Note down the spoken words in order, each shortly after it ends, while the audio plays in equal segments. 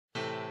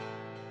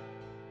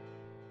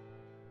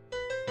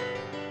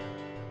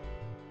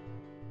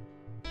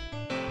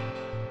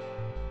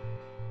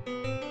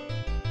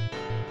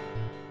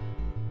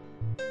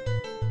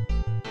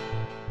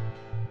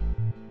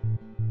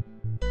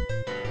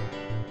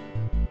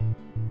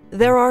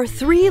There are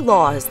three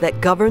laws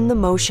that govern the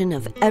motion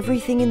of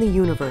everything in the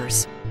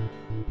universe.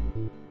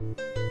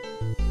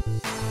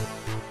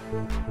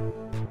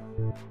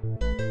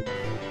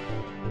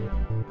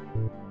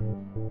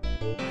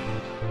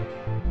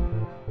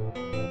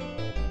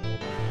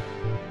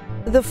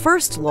 The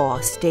first law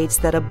states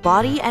that a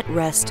body at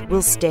rest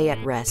will stay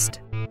at rest,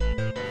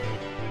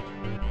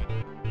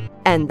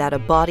 and that a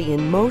body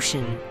in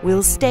motion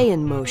will stay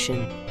in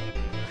motion.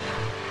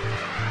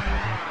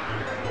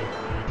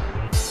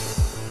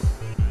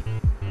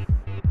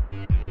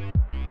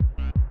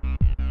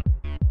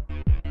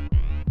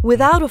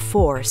 Without a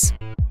force,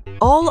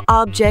 all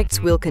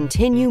objects will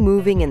continue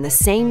moving in the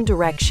same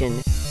direction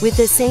with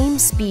the same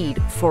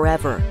speed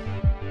forever.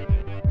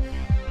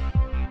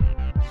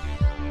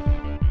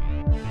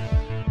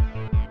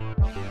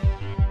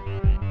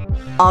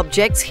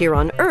 Objects here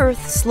on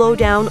Earth slow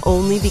down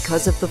only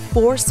because of the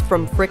force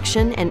from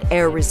friction and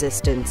air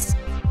resistance.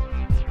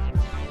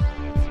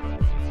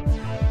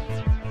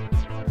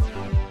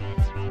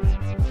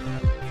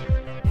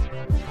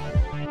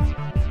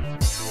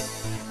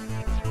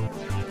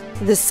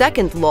 The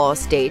second law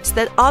states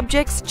that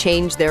objects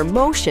change their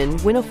motion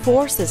when a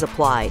force is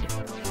applied.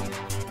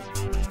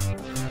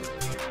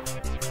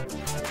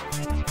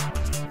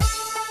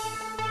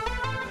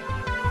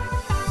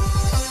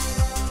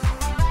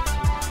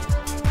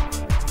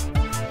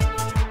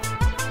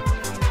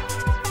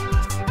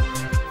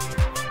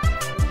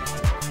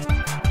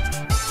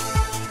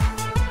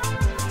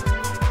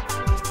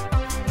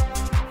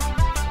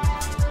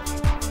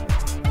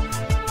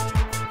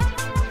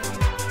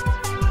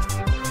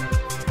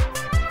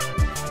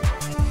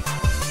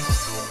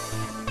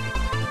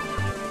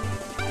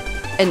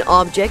 An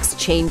object's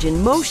change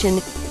in motion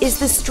is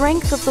the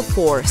strength of the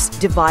force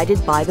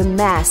divided by the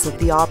mass of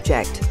the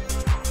object.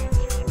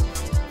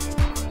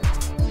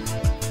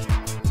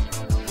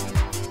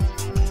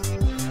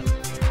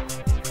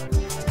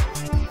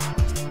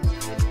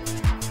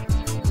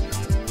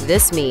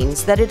 This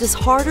means that it is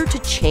harder to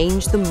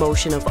change the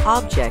motion of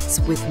objects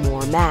with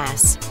more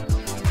mass.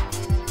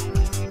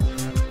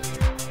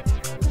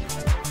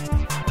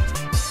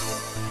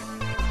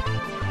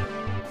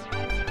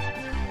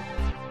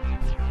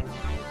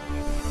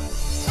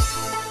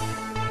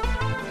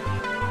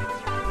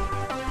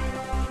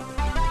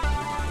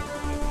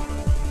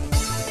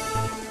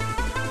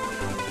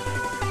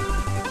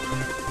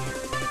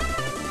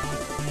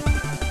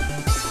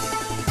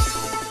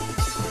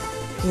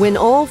 When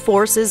all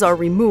forces are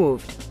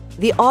removed,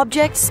 the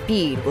object's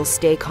speed will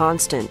stay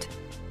constant.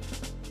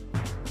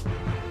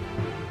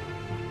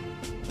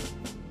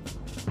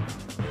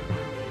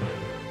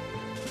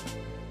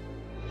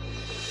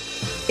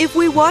 If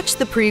we watch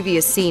the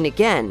previous scene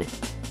again,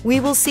 we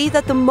will see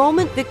that the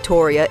moment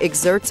Victoria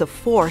exerts a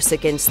force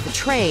against the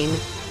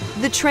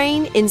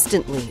train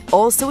instantly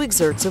also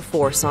exerts a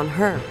force on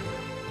her.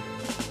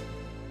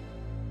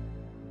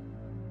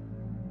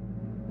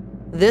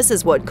 This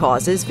is what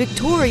causes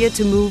Victoria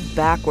to move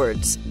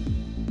backwards.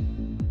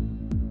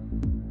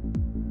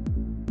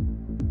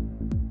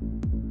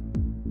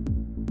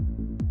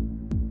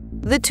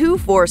 The two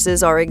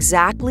forces are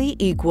exactly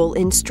equal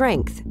in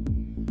strength,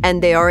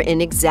 and they are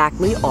in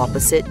exactly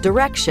opposite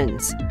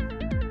directions.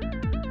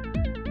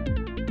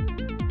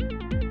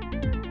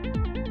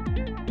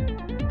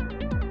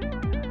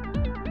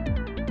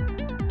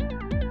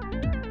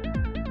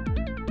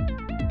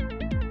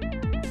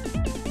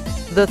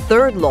 The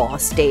third law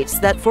states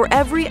that for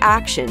every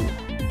action,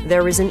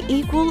 there is an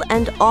equal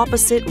and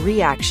opposite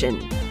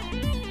reaction.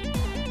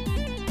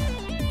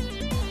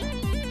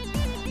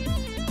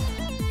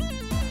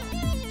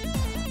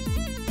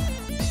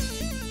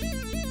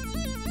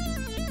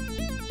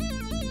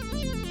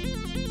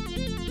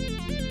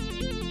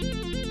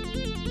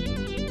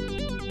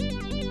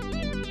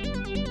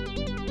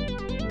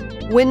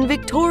 When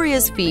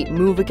Victoria's feet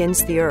move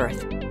against the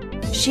earth,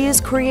 she is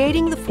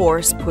creating the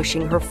force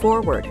pushing her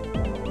forward.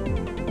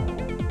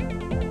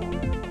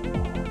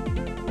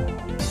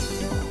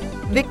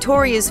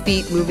 Victoria's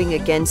feet moving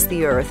against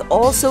the earth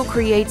also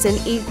creates an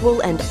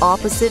equal and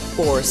opposite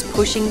force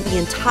pushing the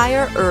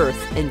entire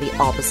earth in the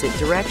opposite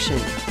direction.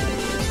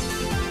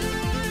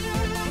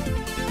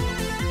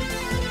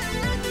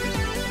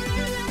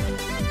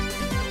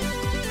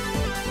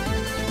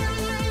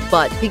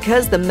 But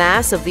because the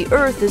mass of the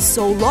earth is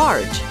so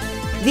large,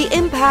 the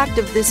impact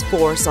of this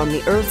force on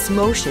the earth's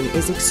motion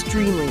is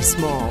extremely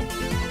small.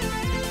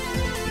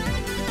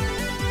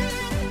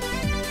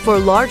 For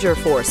larger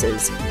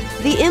forces,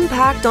 the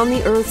impact on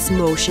the Earth's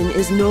motion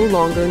is no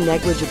longer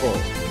negligible.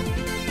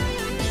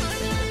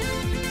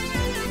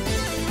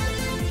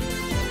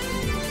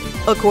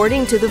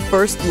 According to the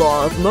first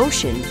law of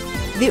motion,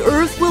 the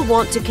Earth will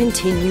want to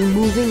continue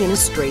moving in a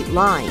straight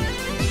line.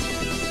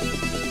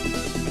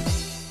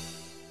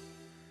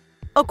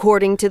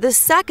 According to the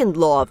second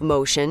law of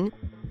motion,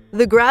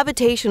 the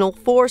gravitational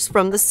force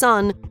from the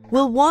Sun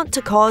will want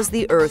to cause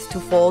the Earth to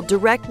fall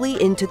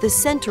directly into the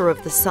center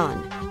of the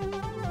Sun.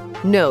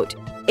 Note,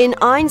 in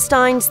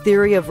Einstein's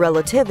theory of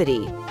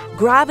relativity,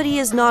 gravity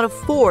is not a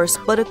force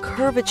but a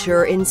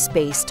curvature in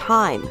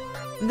space-time.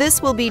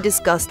 This will be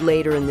discussed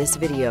later in this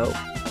video.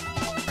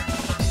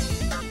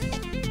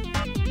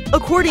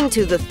 According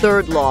to the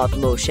third law of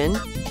motion,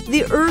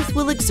 the Earth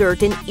will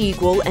exert an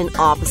equal and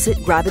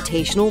opposite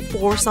gravitational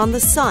force on the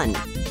Sun.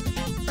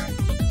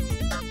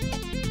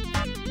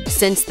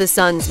 Since the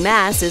Sun's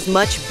mass is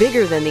much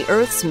bigger than the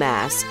Earth's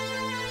mass,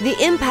 the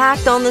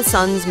impact on the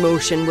Sun's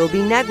motion will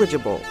be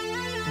negligible,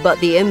 but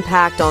the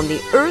impact on the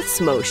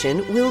Earth's motion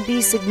will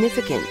be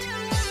significant.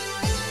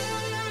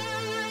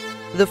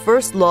 The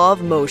first law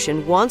of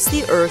motion wants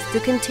the Earth to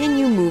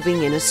continue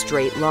moving in a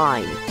straight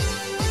line.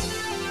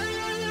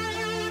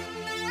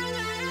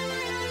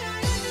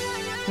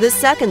 The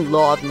second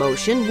law of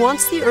motion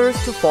wants the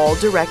Earth to fall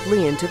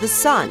directly into the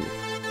Sun.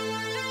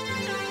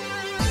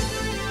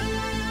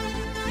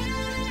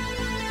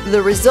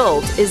 The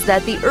result is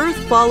that the Earth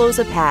follows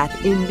a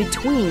path in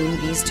between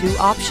these two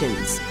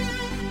options.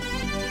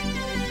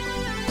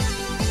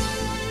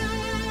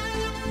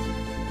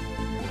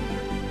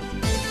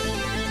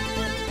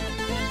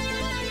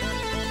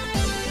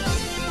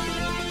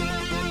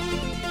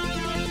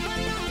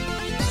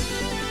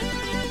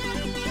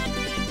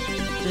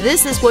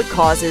 This is what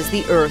causes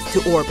the Earth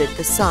to orbit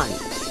the Sun.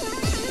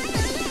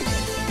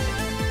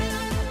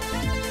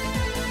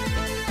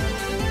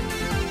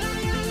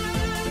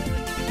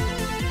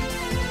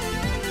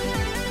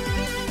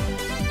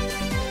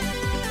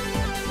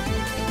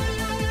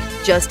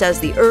 Just as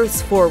the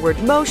Earth's forward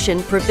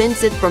motion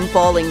prevents it from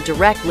falling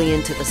directly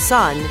into the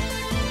Sun,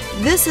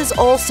 this is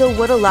also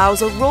what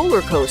allows a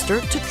roller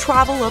coaster to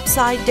travel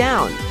upside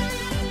down.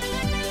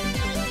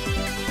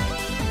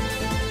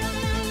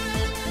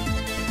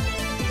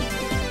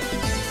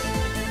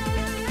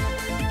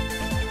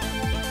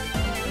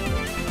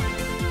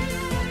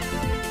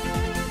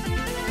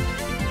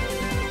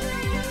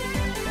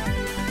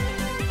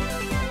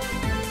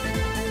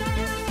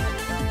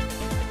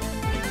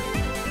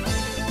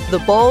 The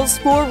ball's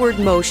forward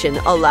motion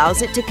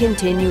allows it to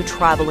continue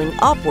traveling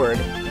upward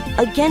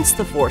against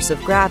the force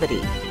of gravity.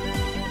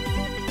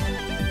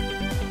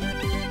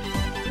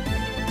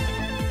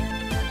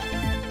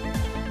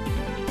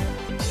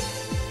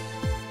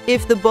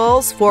 If the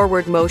ball's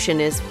forward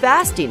motion is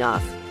fast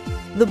enough,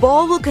 the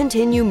ball will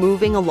continue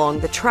moving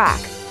along the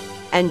track,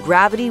 and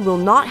gravity will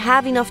not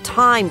have enough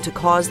time to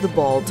cause the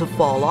ball to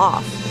fall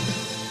off.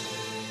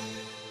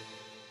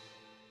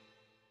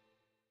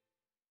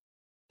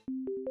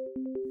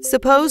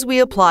 Suppose we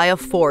apply a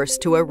force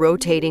to a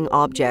rotating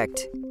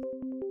object.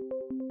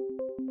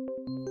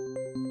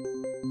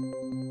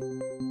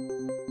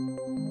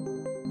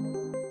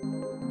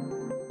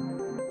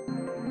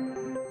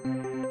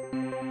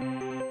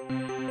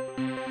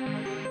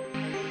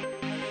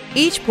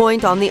 Each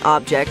point on the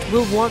object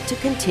will want to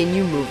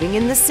continue moving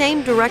in the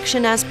same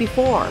direction as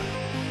before.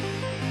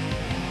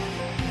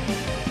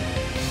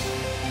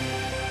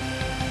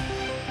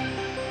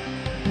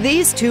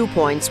 These 2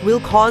 points will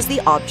cause the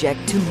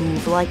object to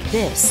move like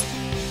this.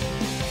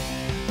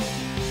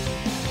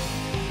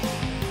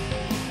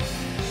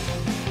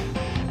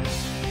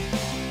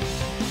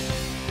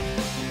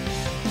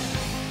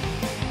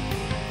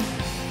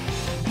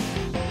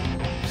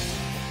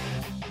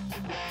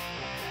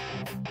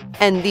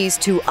 And these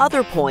 2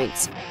 other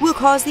points will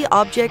cause the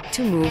object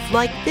to move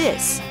like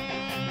this.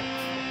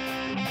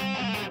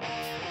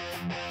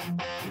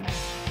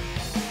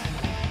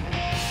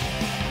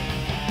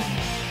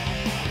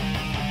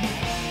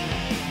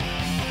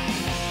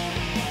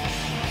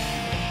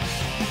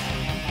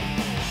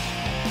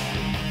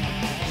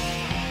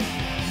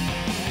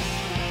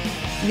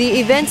 The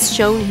events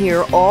shown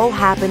here all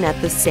happen at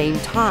the same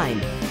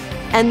time,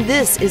 and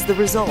this is the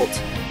result.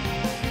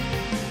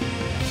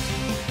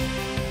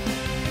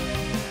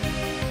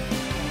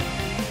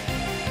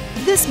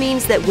 This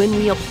means that when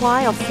we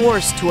apply a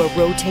force to a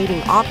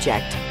rotating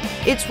object,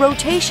 its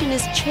rotation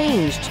is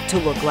changed to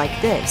look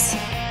like this.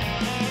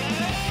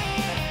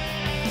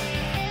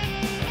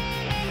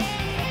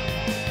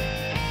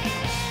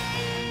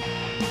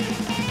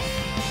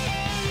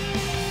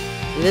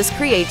 This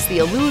creates the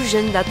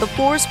illusion that the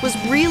force was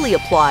really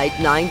applied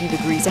 90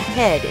 degrees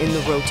ahead in the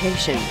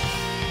rotation.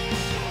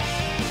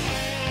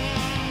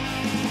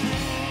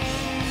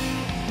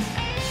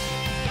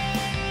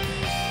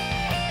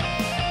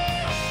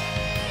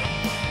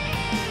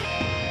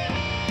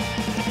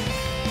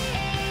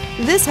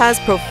 This has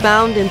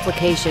profound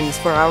implications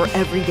for our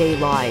everyday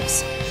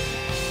lives.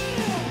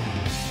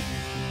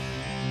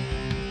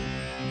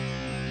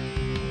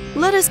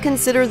 Let us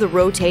consider the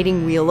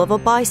rotating wheel of a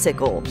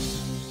bicycle.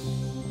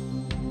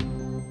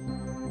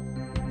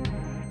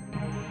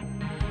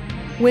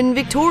 When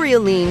Victoria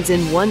leans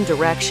in one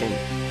direction,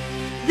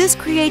 this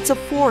creates a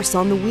force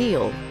on the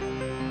wheel.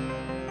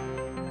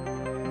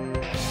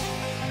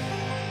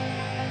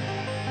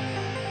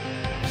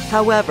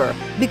 However,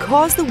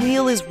 because the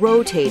wheel is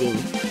rotating,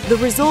 the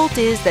result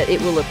is that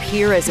it will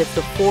appear as if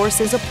the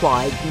force is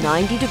applied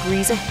 90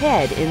 degrees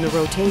ahead in the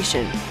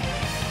rotation.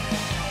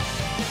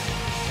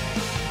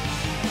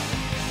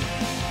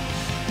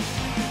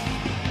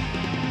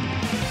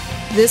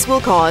 This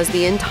will cause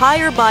the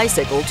entire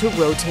bicycle to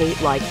rotate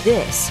like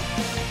this.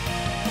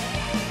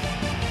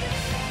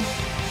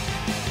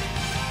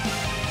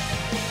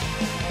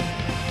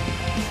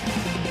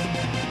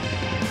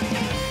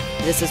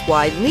 This is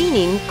why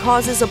leaning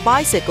causes a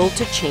bicycle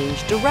to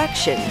change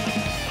direction.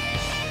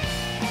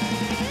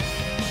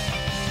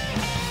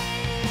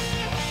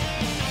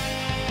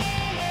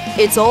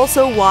 It's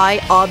also why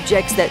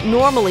objects that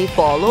normally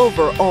fall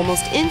over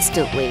almost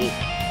instantly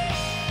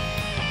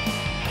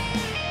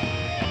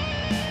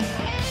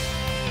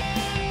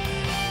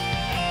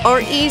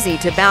are easy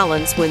to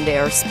balance when they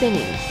are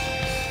spinning.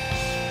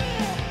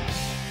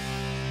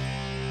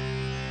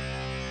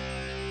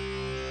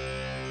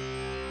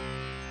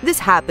 This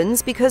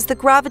happens because the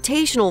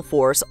gravitational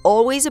force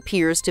always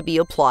appears to be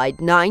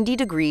applied 90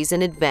 degrees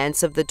in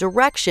advance of the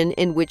direction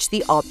in which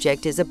the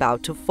object is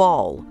about to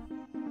fall.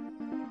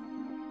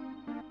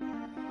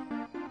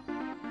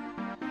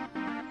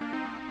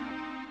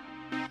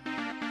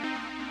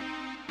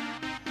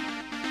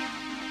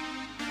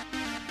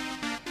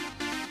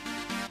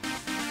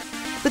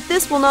 But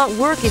this will not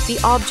work if the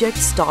object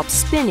stops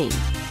spinning.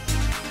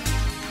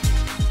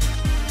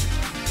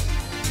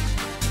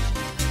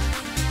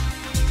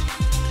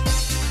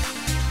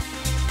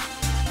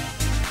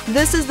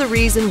 This is the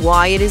reason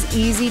why it is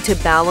easy to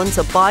balance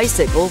a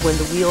bicycle when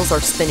the wheels are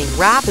spinning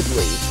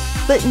rapidly,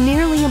 but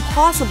nearly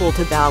impossible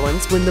to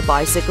balance when the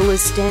bicycle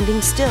is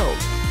standing still.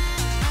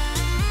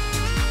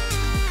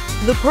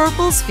 The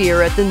purple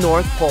sphere at the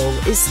North Pole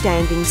is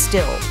standing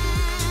still.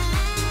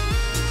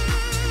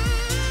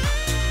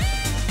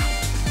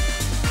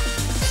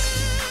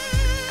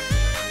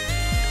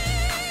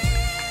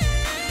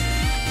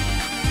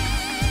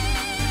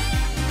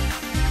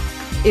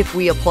 If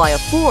we apply a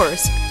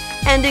force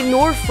and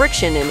ignore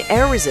friction and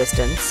air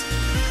resistance,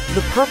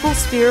 the purple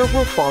sphere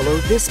will follow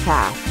this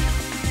path.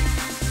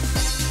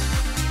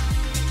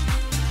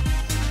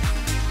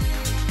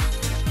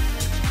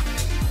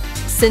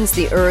 Since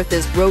the Earth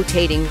is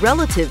rotating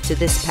relative to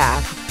this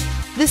path,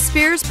 the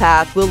sphere's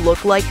path will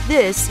look like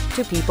this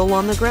to people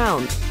on the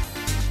ground.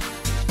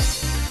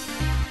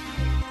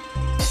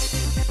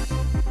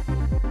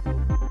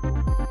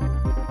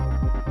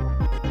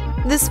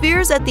 The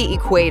spheres at the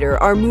equator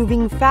are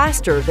moving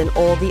faster than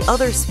all the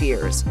other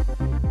spheres.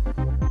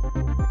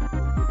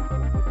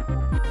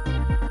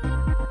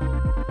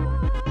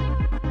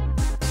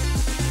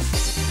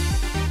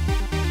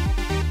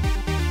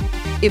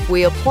 If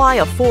we apply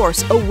a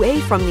force away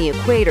from the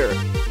equator,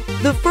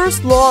 the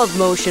first law of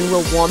motion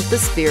will want the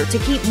sphere to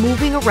keep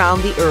moving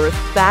around the Earth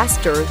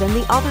faster than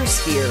the other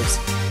spheres.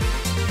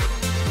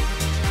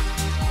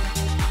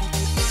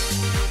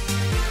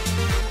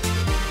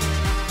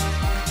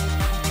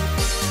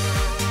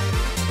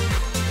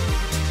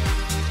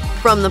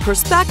 From the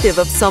perspective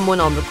of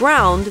someone on the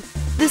ground,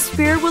 the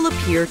sphere will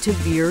appear to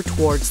veer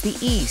towards the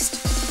east.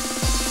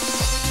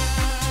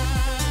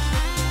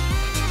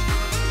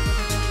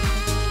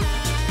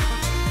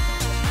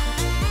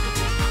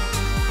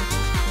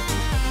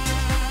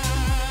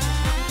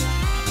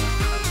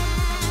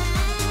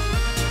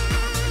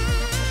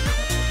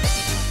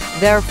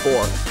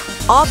 Therefore,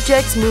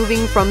 objects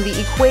moving from the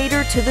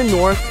equator to the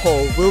North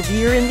Pole will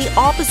veer in the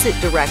opposite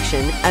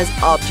direction as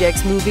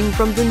objects moving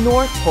from the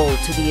North Pole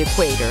to the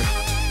equator.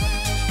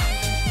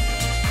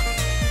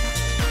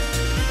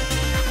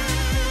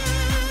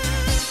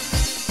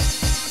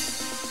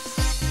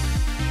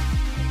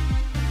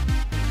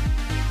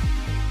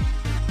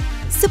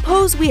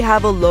 Suppose we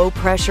have a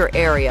low-pressure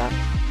area,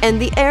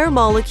 and the air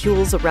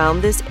molecules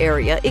around this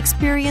area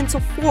experience a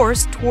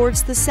force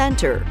towards the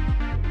center.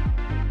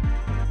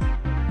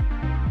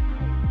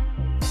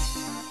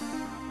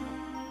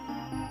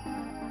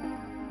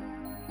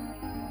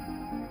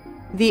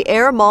 The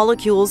air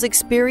molecules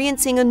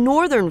experiencing a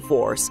northern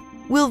force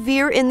will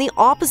veer in the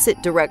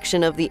opposite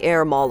direction of the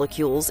air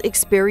molecules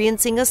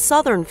experiencing a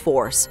southern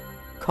force,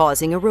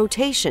 causing a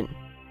rotation.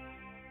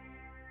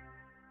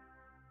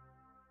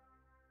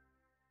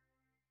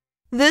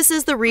 This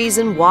is the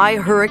reason why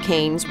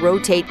hurricanes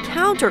rotate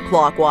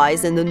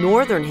counterclockwise in the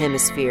northern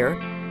hemisphere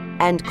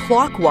and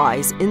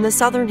clockwise in the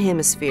southern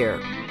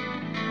hemisphere.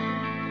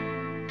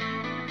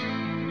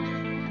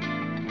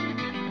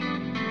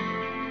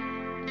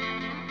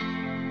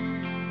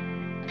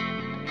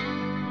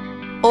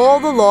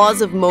 All the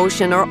laws of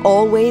motion are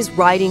always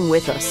riding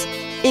with us,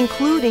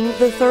 including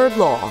the third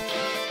law.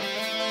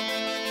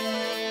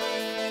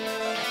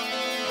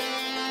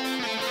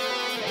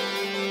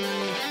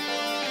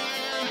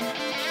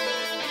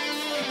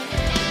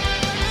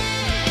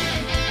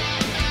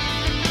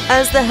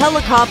 As the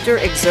helicopter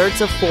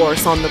exerts a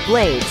force on the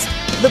blades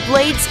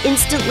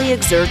instantly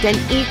exert an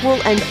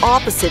equal and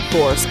opposite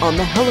force on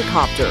the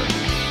helicopter.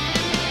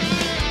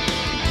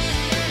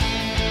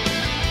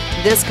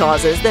 This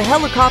causes the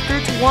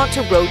helicopter to want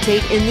to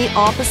rotate in the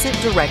opposite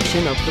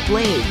direction of the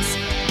blades.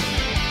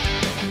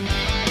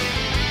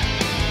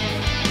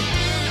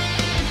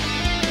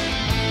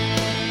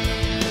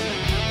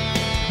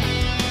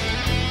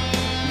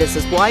 This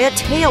is why a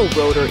tail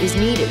rotor is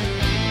needed.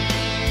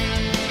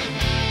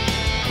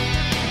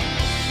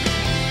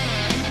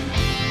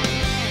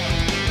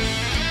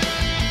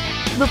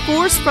 The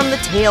force from the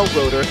tail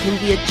rotor can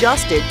be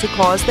adjusted to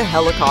cause the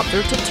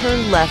helicopter to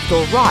turn left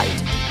or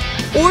right,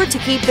 or to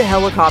keep the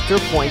helicopter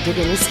pointed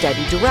in a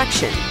steady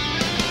direction.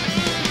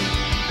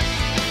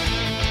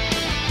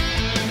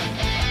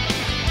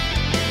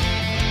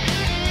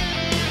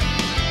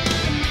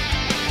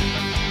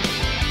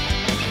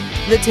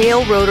 The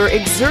tail rotor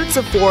exerts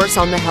a force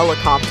on the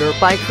helicopter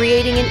by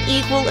creating an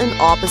equal and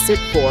opposite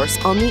force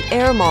on the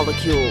air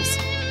molecules.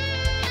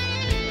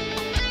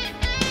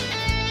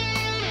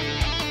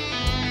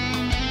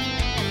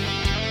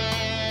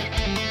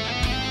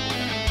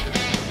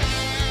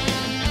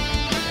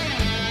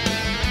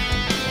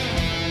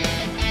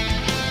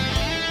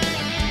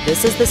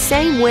 This is the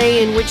same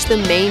way in which the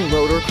main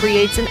rotor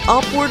creates an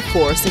upward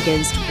force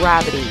against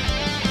gravity.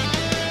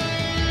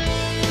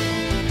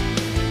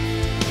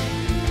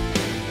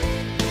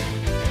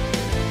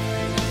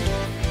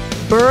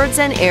 Birds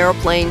and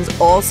airplanes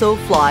also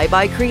fly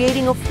by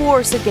creating a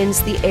force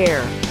against the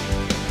air.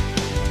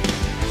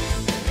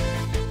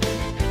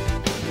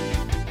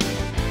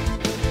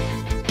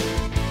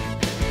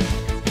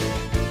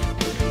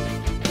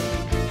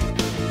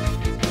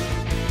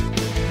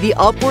 The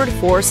upward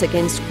force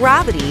against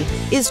gravity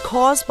is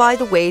caused by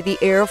the way the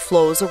air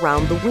flows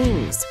around the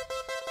wings.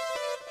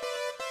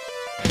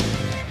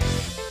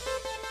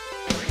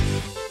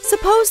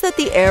 Suppose that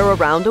the air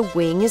around a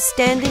wing is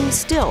standing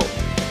still.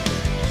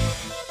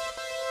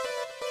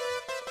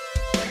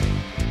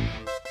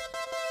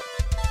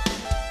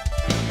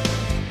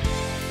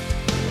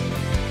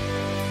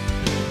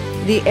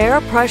 The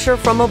air pressure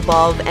from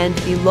above and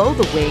below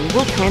the wing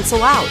will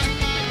cancel out,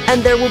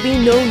 and there will be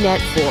no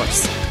net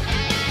force.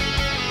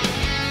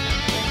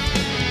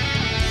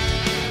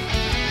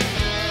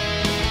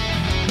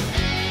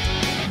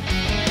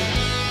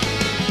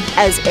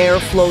 As air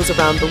flows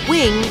around the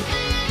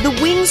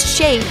wing's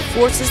shape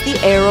forces the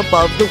air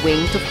above the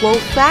wing to flow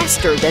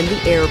faster than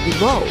the air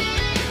below.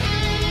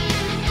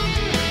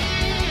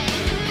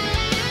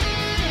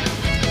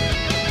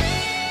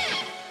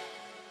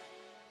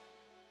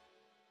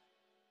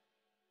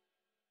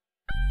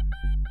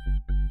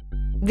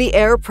 The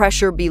air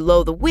pressure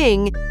below the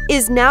wing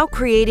is now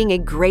creating a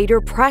greater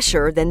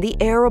pressure than the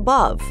air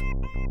above.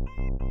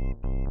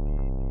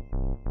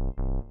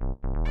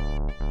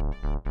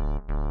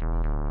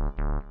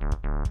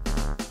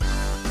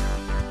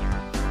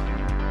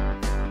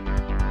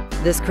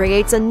 This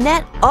creates a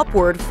net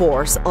upward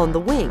force on the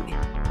wing.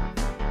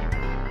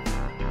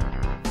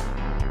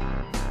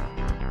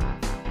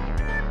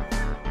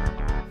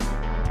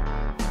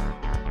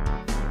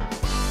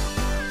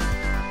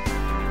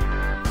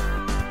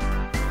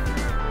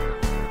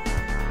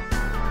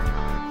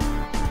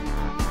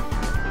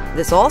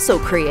 This also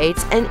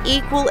creates an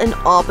equal and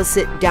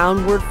opposite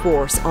downward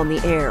force on the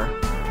air.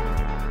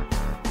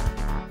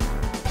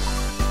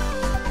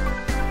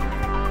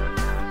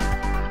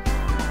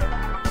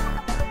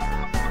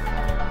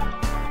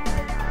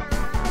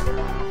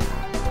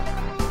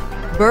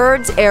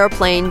 Birds,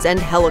 airplanes, and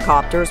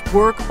helicopters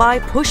work by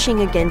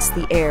pushing against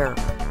the air.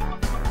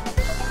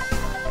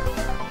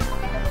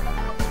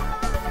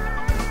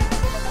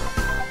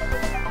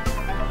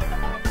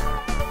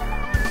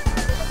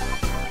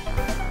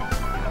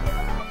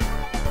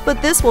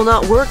 But this will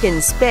not work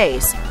in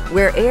space,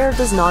 where air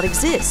does not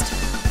exist.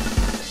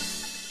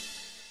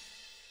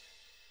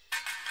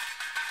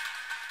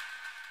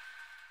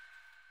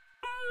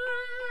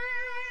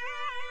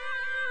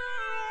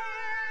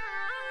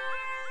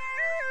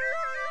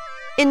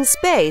 In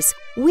space,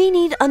 we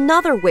need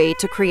another way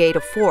to create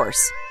a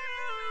force.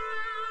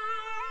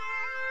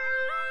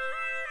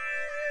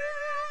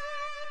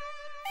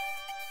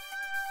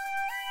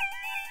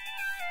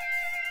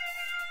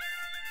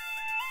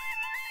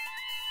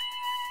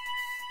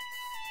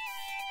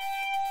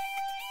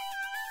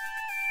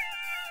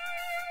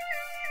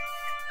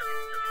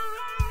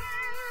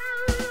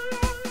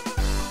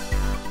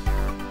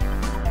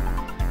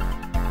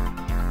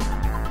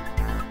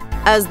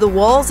 As the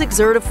walls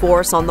exert a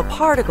force on the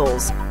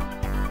particles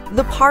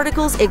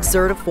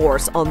exert a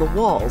force on the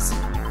walls.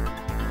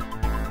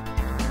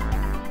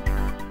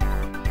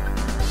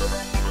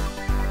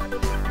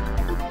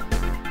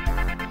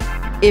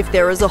 If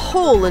there is a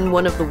hole in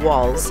one of the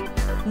walls,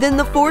 then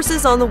the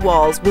forces on the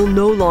walls will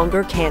no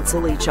longer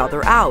cancel each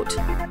other out.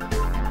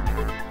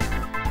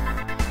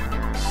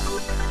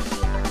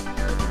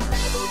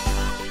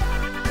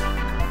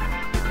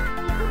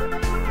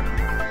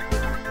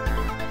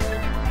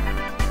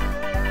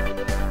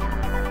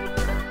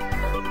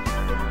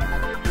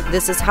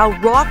 This is how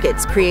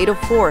rockets create a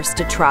force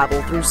to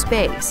travel through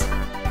space.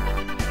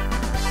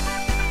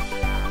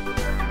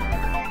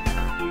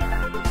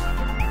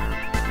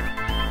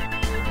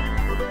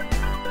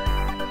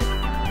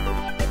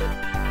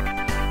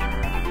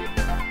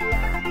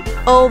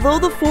 Although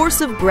the force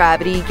of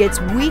gravity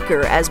gets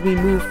weaker as we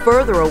move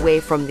further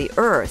away from the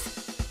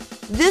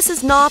Earth, this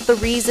is not the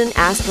reason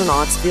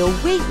astronauts feel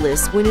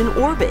weightless when in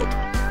orbit.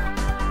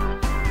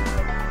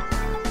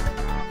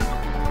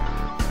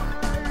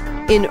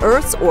 In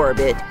Earth's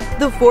orbit,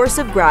 the force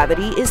of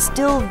gravity is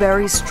still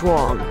very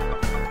strong.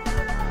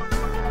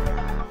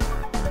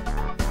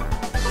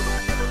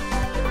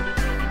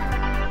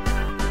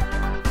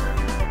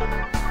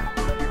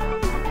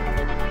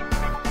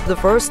 The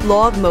first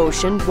law of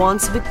motion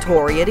wants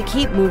Victoria to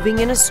keep moving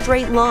in a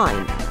straight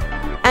line,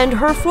 and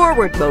her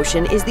forward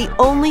motion is the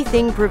only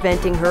thing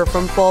preventing her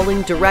from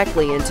falling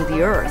directly into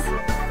the earth.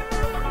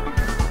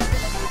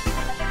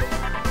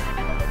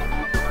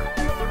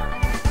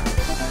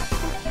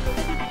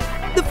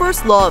 The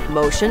first law of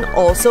motion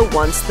also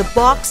wants the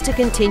box to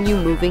continue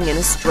moving in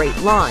a straight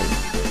line,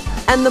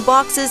 and the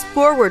box's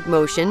forward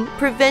motion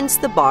prevents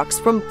the box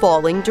from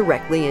falling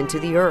directly into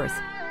the earth.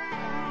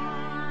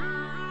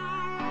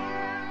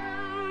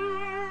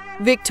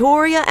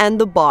 Victoria and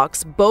the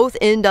box both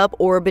end up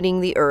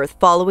orbiting the Earth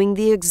following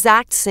the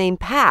exact same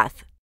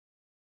path.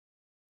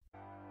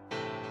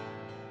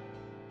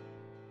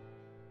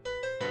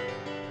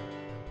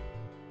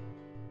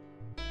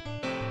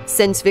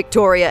 Since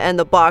Victoria and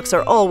the box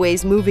are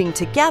always moving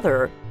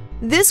together,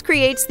 this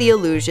creates the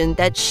illusion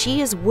that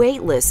she is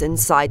weightless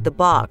inside the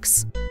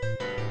box.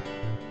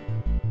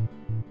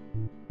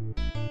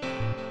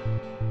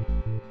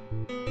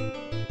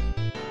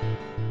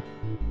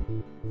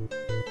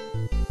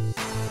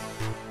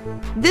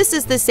 This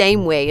is the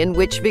same way in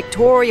which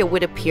Victoria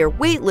would appear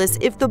weightless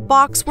if the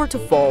box were to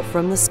fall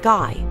from the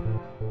sky.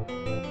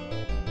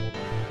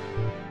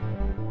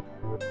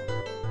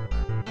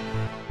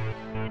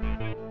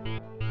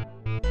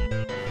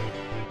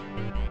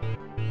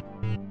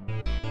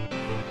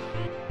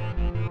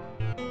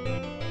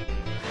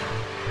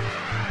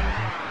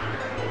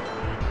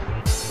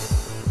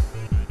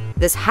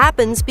 This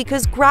happens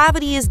because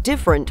gravity is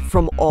different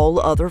from all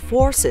other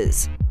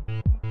forces.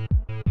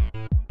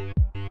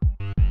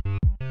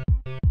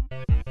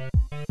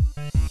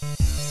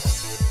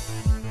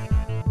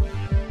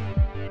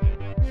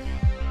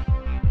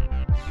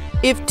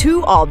 If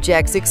two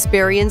objects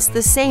experience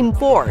the same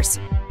force,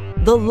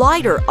 the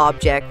lighter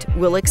object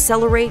will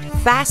accelerate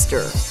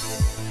faster.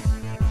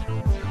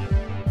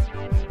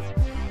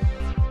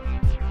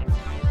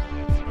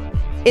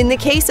 In the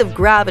case of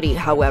gravity,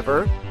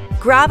 however,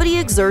 gravity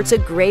exerts a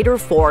greater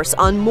force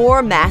on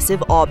more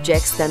massive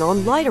objects than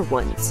on lighter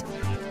ones.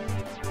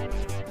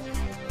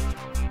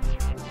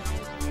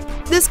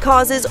 This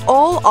causes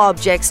all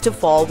objects to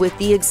fall with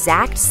the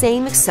exact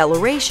same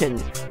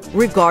acceleration,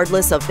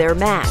 regardless of their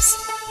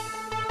mass.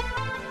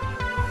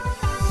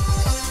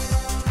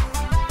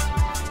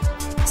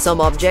 Some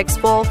objects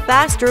fall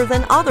faster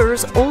than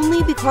others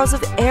only because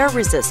of air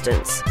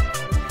resistance.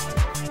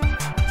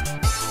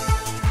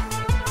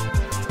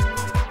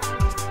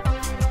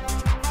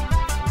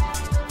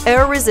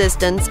 Air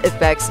resistance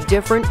affects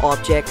different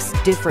objects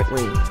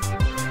differently.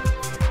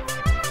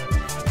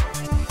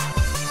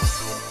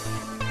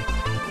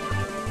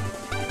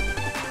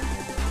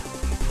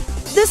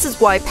 This is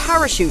why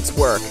parachutes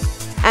work,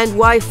 and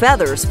why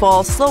feathers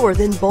fall slower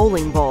than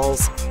bowling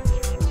balls.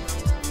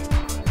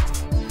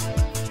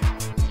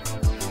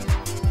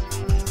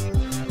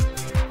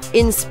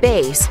 In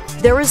space,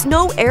 there is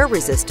no air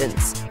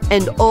resistance,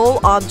 and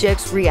all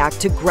objects react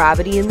to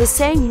gravity in the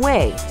same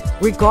way,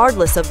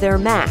 regardless of their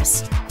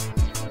mass.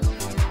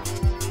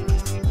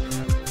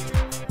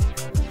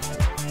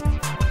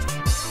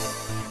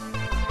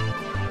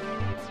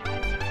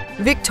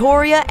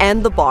 Victoria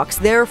and the box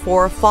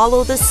therefore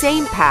follow the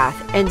same path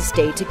and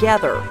stay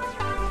together.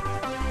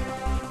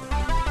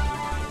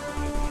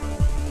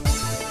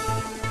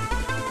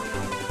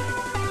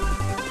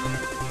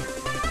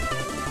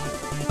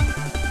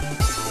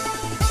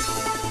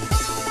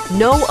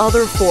 No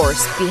other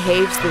force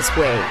behaves this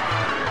way.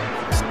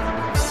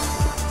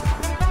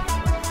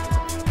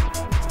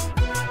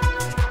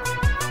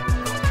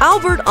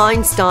 Albert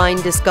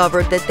Einstein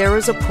discovered that there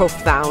is a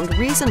profound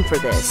reason for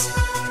this.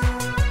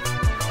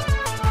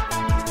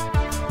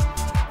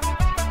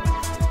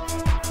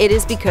 It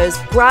is because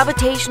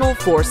gravitational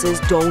forces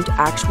don't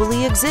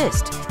actually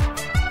exist.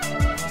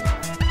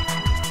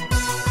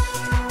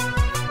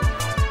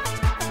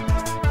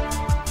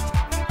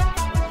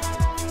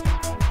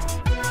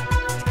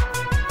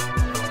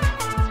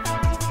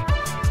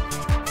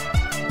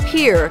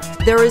 Here,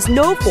 there is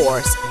no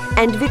force,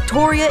 and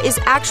Victoria is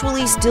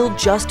actually still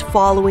just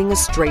following a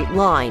straight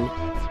line.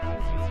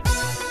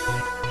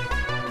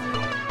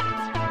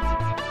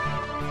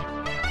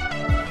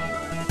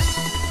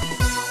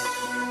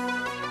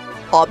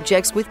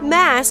 Objects with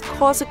mass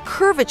cause a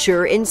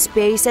curvature in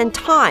space and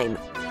time,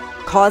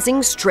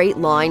 causing straight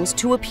lines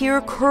to appear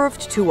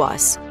curved to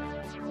us.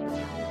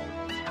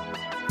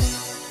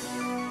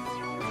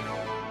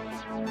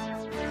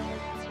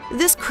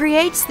 This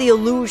creates the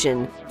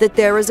illusion that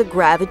there is a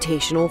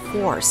gravitational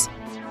force.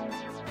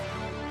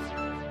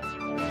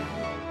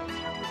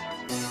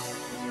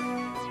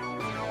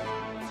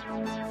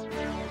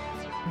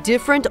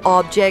 Different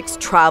objects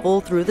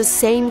travel through the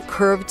same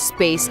curved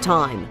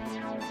space-time.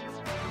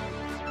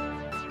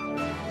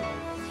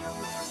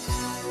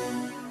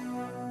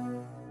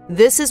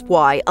 This is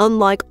why,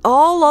 unlike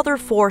all other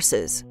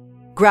forces,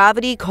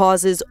 gravity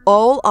causes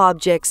all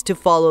objects to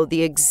follow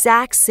the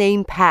exact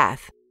same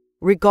path,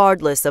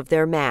 regardless of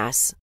their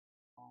mass.